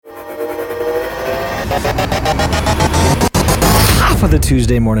Half of the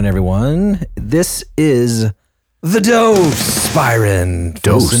Tuesday morning, everyone. This is The Dose. Byron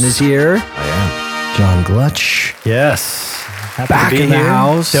Dolson is here. I am. John Glutch. Yes. Happy Back to be in the here.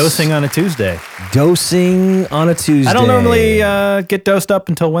 house. Dosing on a Tuesday. Dosing on a Tuesday. I don't normally get dosed up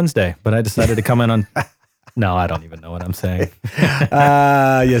until Wednesday, but I decided to come in on... No, I don't even know what I'm saying.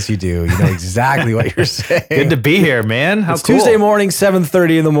 Yes, you do. You know exactly what you're saying. Good to be here, man. How It's cool. Tuesday morning,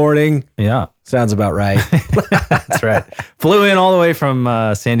 7:30 in the morning. Yeah, Sounds about right. that's right. Flew in all the way from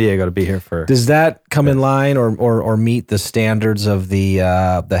San Diego to be here for... Does that come in line or meet the standards of the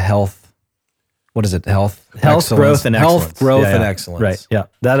health? What is it? Health, growth, and excellence. Health, growth, Yeah, and yeah. excellence. Right, yeah.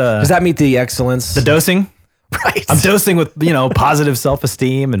 That Does that meet the excellence? the dosing? Right. I'm dosing with, positive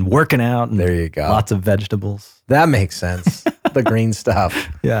self-esteem and working out. And There you go. Lots of vegetables. That makes sense. The green stuff.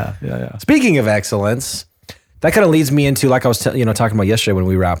 Yeah. Speaking of excellence, that kind of leads me into, like I was talking about yesterday when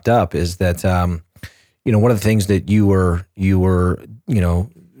we wrapped up, is that one of the things that you were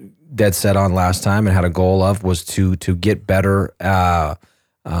dead set on last time and had a goal of was to get better at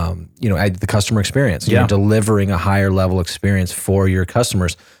the customer experience. Yeah. Delivering a higher level experience for your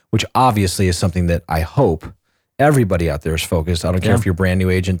customers, which obviously is something that I hope everybody out there is focused. I don't care if you're brand new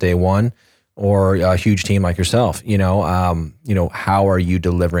agent day one or a huge team like yourself. How are you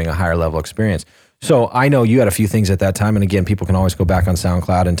delivering a higher level experience? So I know you had a few things at that time. And again, people can always go back on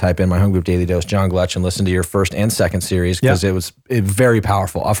SoundCloud and type in my home group Daily Dose, John Glutch, and listen to your first and second series because it was very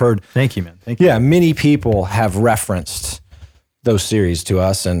powerful. I've heard. Thank you, man. Thank you. Yeah, many people have referenced those series to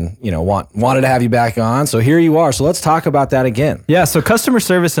us and, wanted to have you back on. So here you are. So let's talk about that again. Yeah, so customer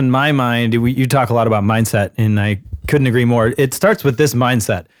service in my mind, you talk a lot about mindset, and I couldn't agree more. It starts with this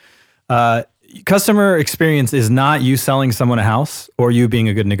mindset. Customer experience is not you selling someone a house or you being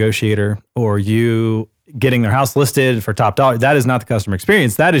a good negotiator or you getting their house listed for top dollar. That is not the customer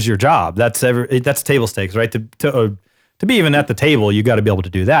experience. That is your job. That's table stakes, right? To be even at the table, you got to be able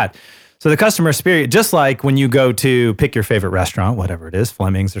to do that. So the customer experience, just like when you go to pick your favorite restaurant, whatever it is,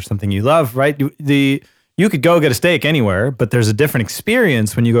 Fleming's or something you love, right? You could go get a steak anywhere, but there's a different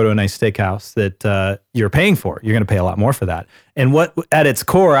experience when you go to a nice steakhouse that you're paying for. You're going to pay a lot more for that. And what, at its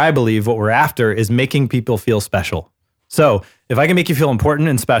core, I believe what we're after is making people feel special. So if I can make you feel important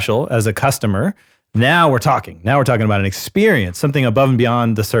and special as a customer, now we're talking. Now we're talking about an experience, something above and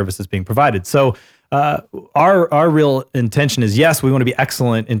beyond the service that's being provided. So our real intention is, yes, we want to be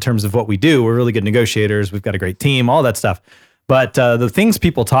excellent in terms of what we do. We're really good negotiators. We've got a great team, all that stuff. But the things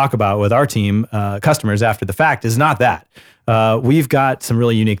people talk about with our team, customers after the fact, is not that. We've got some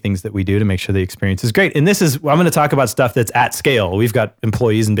really unique things that we do to make sure the experience is great. And I'm going to talk about stuff that's at scale. We've got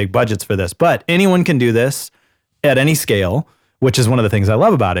employees and big budgets for this, but anyone can do this at any scale, which is one of the things I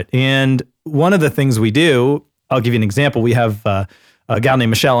love about it. And one of the things we do, I'll give you an example. We have a gal named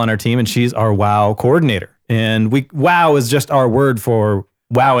Michelle on our team, and she's our WOW coordinator. And WOW is just our word for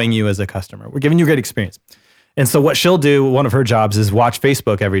wowing you as a customer. We're giving you a great experience. And so what she'll do, one of her jobs is watch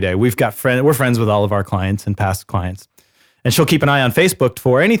Facebook every day. We're friends with all of our clients and past clients. And she'll keep an eye on Facebook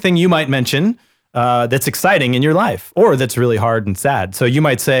for anything you might mention that's exciting in your life or that's really hard and sad. So you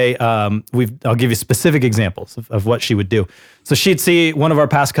might say, I'll give you specific examples of what she would do. So she'd see one of our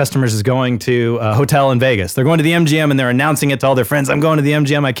past customers is going to a hotel in Vegas. They're going to the MGM and they're announcing it to all their friends. I'm going to the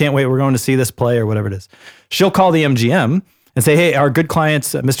MGM. I can't wait. We're going to see this play or whatever it is. She'll call the MGM and say, hey, our good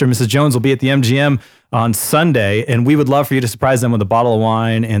clients, Mr. and Mrs. Jones, will be at the MGM on Sunday, and we would love for you to surprise them with a bottle of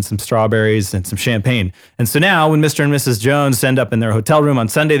wine and some strawberries and some champagne. And so now when Mr. and Mrs. Jones end up in their hotel room on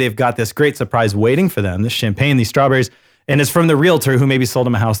Sunday, they've got this great surprise waiting for them, this champagne, these strawberries, and it's from the realtor who maybe sold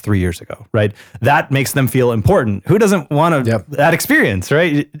them a house 3 years ago, right? That makes them feel important. Who doesn't want that experience,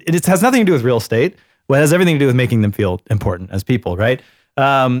 right? It has nothing to do with real estate. Well, it has everything to do with making them feel important as people, right?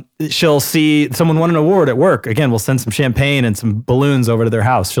 She'll see someone won an award at work. Again, we'll send some champagne and some balloons over to their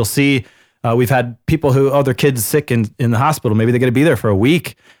house. She'll see we've had people who, their kid's sick in the hospital. Maybe they're going to be there for a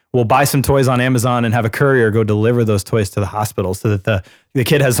week. We'll buy some toys on Amazon and have a courier go deliver those toys to the hospital so that the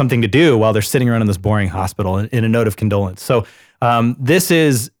kid has something to do while they're sitting around in this boring hospital in a note of condolence. So this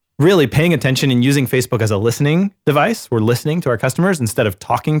is really paying attention and using Facebook as a listening device. We're listening to our customers instead of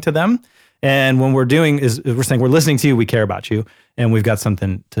talking to them. And when we're saying we're listening to you, we care about you, and we've got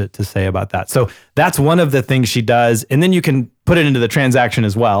something to say about that. So that's one of the things she does. And then you can put it into the transaction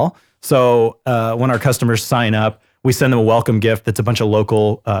as well. So when our customers sign up, we send them a welcome gift that's a bunch of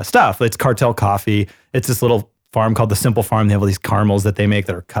local stuff. It's Cartel Coffee. It's this little farm called The Simple Farm. They have all these caramels that they make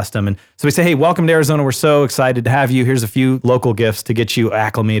that are custom. And so we say, hey, welcome to Arizona. We're so excited to have you. Here's a few local gifts to get you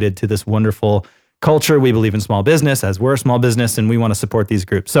acclimated to this wonderful culture. We believe in small business as we're a small business, and we want to support these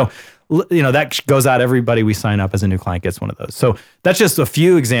groups. So, that goes out. Everybody we sign up as a new client gets one of those. So that's just a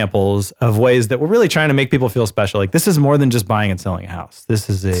few examples of ways that we're really trying to make people feel special. Like, this is more than just buying and selling a house. This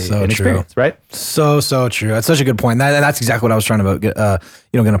is an experience, right? So true. That's such a good point. That's exactly what I was trying to get,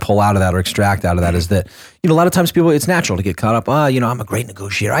 going to pull out of that or extract out of that is that, a lot of times people, it's natural to get caught up. I'm a great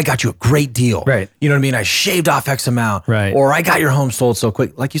negotiator. I got you a great deal. Right. You know what I mean? I shaved off X amount. Right. Or I got your home sold so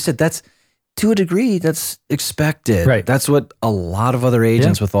quick. Like you said, that's, to a degree, that's expected. Right. That's what a lot of other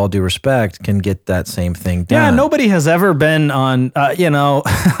agents, with all due respect, can get that same thing done. Yeah, nobody has ever been on,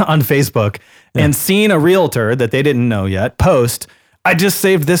 on Facebook and seen a realtor that they didn't know yet post, I just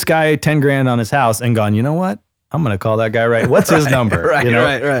saved this guy 10 grand on his house, and gone, you know what? I'm going to call that guy right. What's his number? Right.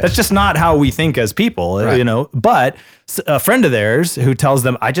 That's just not how we think as people, but a friend of theirs who tells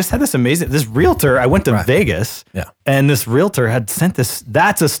them, I just had this realtor, I went to Vegas and this realtor had sent this.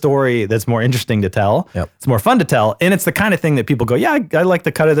 That's a story that's more interesting to tell. Yep. It's more fun to tell. And it's the kind of thing that people go, yeah, I like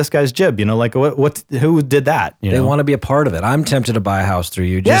the cut of this guy's jib, who did that? They want to be a part of it. I'm tempted to buy a house through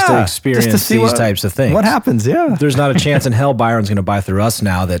you just to experience these types of things. What happens? Yeah. There's not a chance in hell Byron's going to buy through us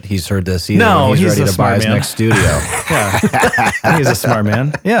now that he's heard this either. No, he's ready to buy his next studio. Yeah. He's a smart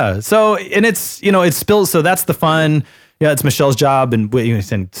man. Yeah. So, and it's, it's spills. So that's the fun. Yeah. It's Michelle's job. And we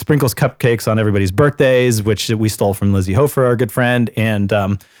send sprinkles cupcakes on everybody's birthdays, which we stole from Lizzie Hofer, our good friend. And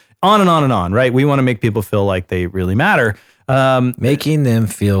on and on and on, right? We want to make people feel like they really matter. Making them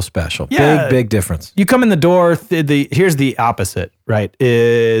feel special. Big difference. You come in the door, here's the opposite, right?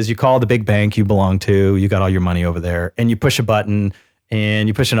 Is you call the big bank you belong to, you got all your money over there, and you push a button, and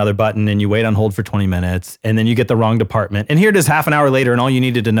you push another button, and you wait on hold for 20 minutes, and then you get the wrong department. And here it is half an hour later, and all you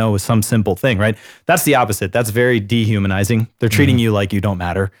needed to know was some simple thing, right? That's the opposite. That's very dehumanizing. They're treating you like you don't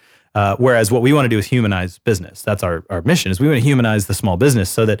matter. Whereas what we want to do is humanize business. That's our mission, is we want to humanize the small business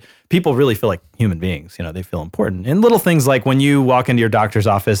so that people really feel like human beings. They feel important. And little things like when you walk into your doctor's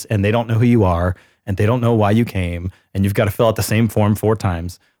office and they don't know who you are and they don't know why you came and you've got to fill out the same form 4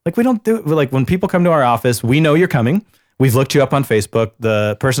 times. Like when people come to our office, we know you're coming. We've looked you up on Facebook.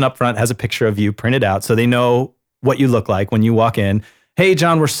 The person up front has a picture of you printed out so they know what you look like when you walk in. Hey,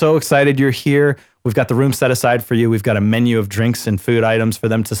 John, we're so excited you're here. We've got the room set aside for you. We've got a menu of drinks and food items for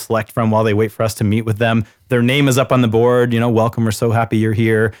them to select from while they wait for us to meet with them. Their name is up on the board. Welcome. We're so happy you're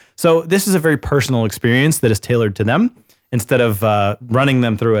here. So this is a very personal experience that is tailored to them instead of running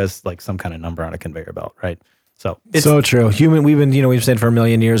them through as like some kind of number on a conveyor belt, right? So it's so true. We've said for a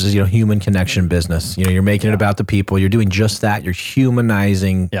million years is, human connection business. You're making it about the people. You're doing just that. You're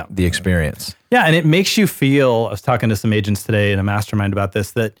humanizing the experience. Yeah. And it makes you feel, I was talking to some agents today in a mastermind about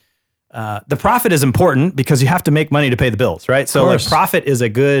this, that the profit is important because you have to make money to pay the bills, right? So like profit is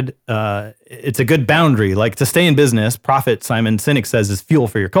it's a good boundary. Like to stay in business, profit, Simon Sinek says, is fuel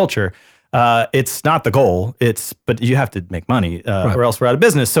for your culture. It's not the goal. But you have to make money or else we're out of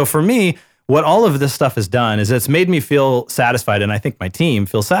business. So for me, what all of this stuff has done is it's made me feel satisfied, and I think my team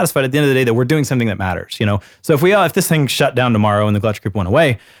feels satisfied at the end of the day that we're doing something that matters. So if this thing shut down tomorrow and the Gletcher Group went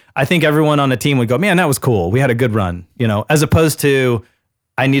away, I think everyone on the team would go, man, that was cool. We had a good run. As opposed to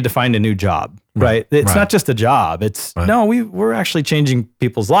I need to find a new job. Right? It's not just a job. It's no, we're actually changing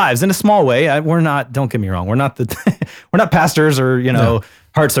people's lives in a small way. We're not. Don't get me wrong. We're not we're not pastors or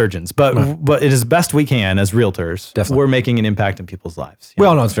heart surgeons, but it is best we can as realtors. Definitely. We're making an impact in people's lives. We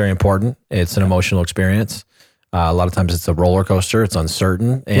all know it's very important. It's an emotional experience. A lot of times it's a roller coaster. It's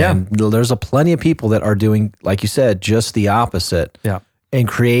uncertain, and there's plenty of people that are doing, like you said, just the opposite. Yeah, and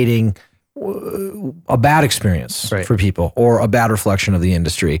creating a bad experience for people or a bad reflection of the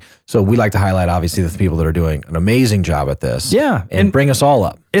industry. So we like to highlight, obviously, the people that are doing an amazing job at this. Yeah. And bring us all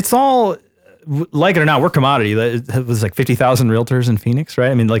up. It's all, like it or not, we're commodity. It was like 50,000 realtors in Phoenix,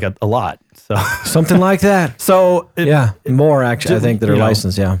 right? I mean, like a lot. So something like that. So more actually, I think, that are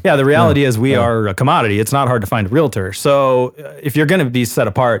licensed. Yeah. Yeah. The reality is we are a commodity. It's not hard to find a realtor. So if you're going to be set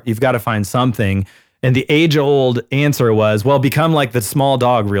apart, you've got to find something. And the age-old answer was, well, become like the small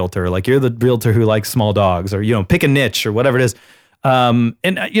dog realtor. Like you're the realtor who likes small dogs, or pick a niche or whatever it is. I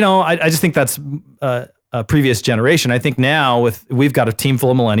just think that's a previous generation. I think now we've got a team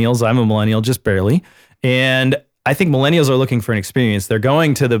full of millennials. I'm a millennial, just barely, and I think millennials are looking for an experience. They're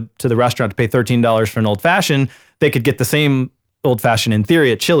going to the restaurant to pay $13 for an old fashioned. They could get the same old fashioned in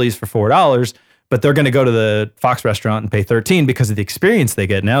theory at Chili's for $4. But they're going to go to the Fox restaurant and pay $13 because of the experience they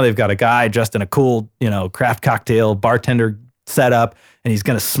get. Now they've got a guy dressed in a cool, craft cocktail bartender setup, and he's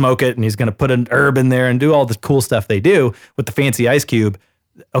going to smoke it, and he's going to put an herb in there and do all the cool stuff they do with the fancy ice cube.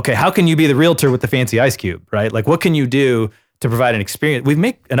 Okay, how can you be the realtor with the fancy ice cube, right? Like, what can you do to provide an experience? We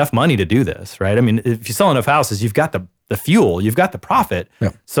make enough money to do this, right? I mean, if you sell enough houses, you've got the the fuel, you've got the profit.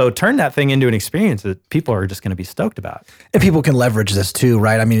 Yep. So turn that thing into an experience that people are just going to be stoked about. And people can leverage this too,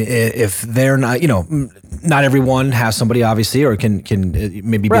 right? I mean, if they're not, not everyone has somebody obviously, or can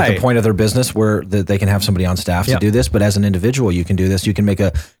maybe be at the point of their business where they can have somebody on staff to do this. But as an individual, you can do this. You can make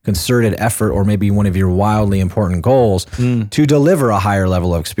a concerted effort, or maybe one of your wildly important goals to deliver a higher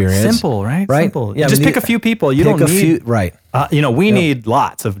level of experience. Simple, right? Right. Simple. Yeah. Just pick a few people. You don't need right. We need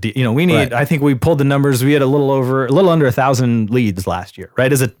lots of, we need, I think we pulled the numbers. We had a little under 1,000 leads last year,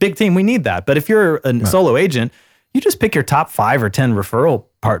 right? As a big team, we need that. But if you're a solo agent, you just pick your top 5 or 10 referral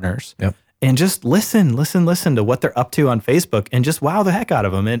partners and just listen to what they're up to on Facebook and just wow the heck out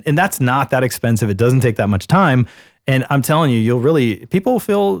of them. And that's not that expensive. It doesn't take that much time. And I'm telling you, people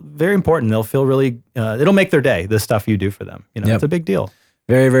feel very important. They'll feel really, it'll make their day, the stuff you do for them. It's a big deal.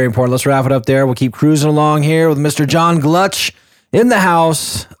 Very, very important. Let's wrap it up there. We'll keep cruising along here with Mr. John Glutch in the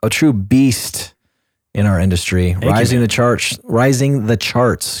house, a true beast in our industry, rising the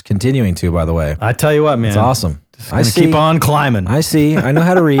charts, continuing to, by the way. I tell you what, man. It's awesome. I keep on climbing. I see. I know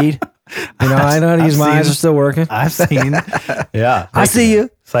how to read. I know how to use my eyes are still working. I've seen. Yeah. I see you.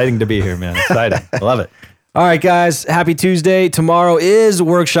 Exciting to be here, man. Exciting. I love it. All right, guys. Happy Tuesday. Tomorrow is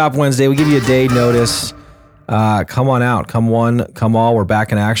Workshop Wednesday. We give you a day notice. Come on out. Come one, come all. We're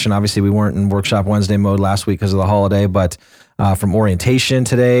back in action. Obviously, we weren't in Workshop Wednesday mode last week because of the holiday, but from orientation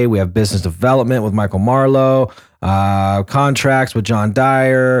today, we have business development with Michael Marlowe, contracts with John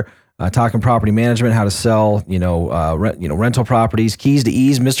Dyer, talking property management, how to sell, rental properties, keys to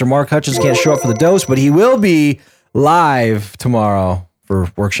ease. Mr. Mark Hutchins can't show up for the dose, but he will be live tomorrow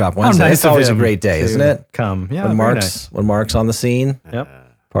for Workshop Wednesday. Nice it's always a great day, isn't it? Come, yeah. When Mark's on the scene. Yep.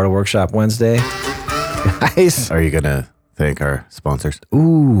 Part of Workshop Wednesday. Guys. Are you going to thank our sponsors?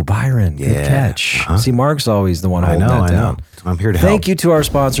 Ooh, Byron. Good catch. See, Mark's always the one holding that down. I'm here to help. Thank you to our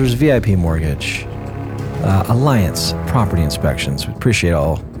sponsors, VIP Mortgage, Alliance Property Inspections. We appreciate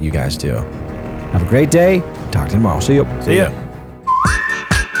all you guys do. Have a great day. Talk to you tomorrow. See you. See ya.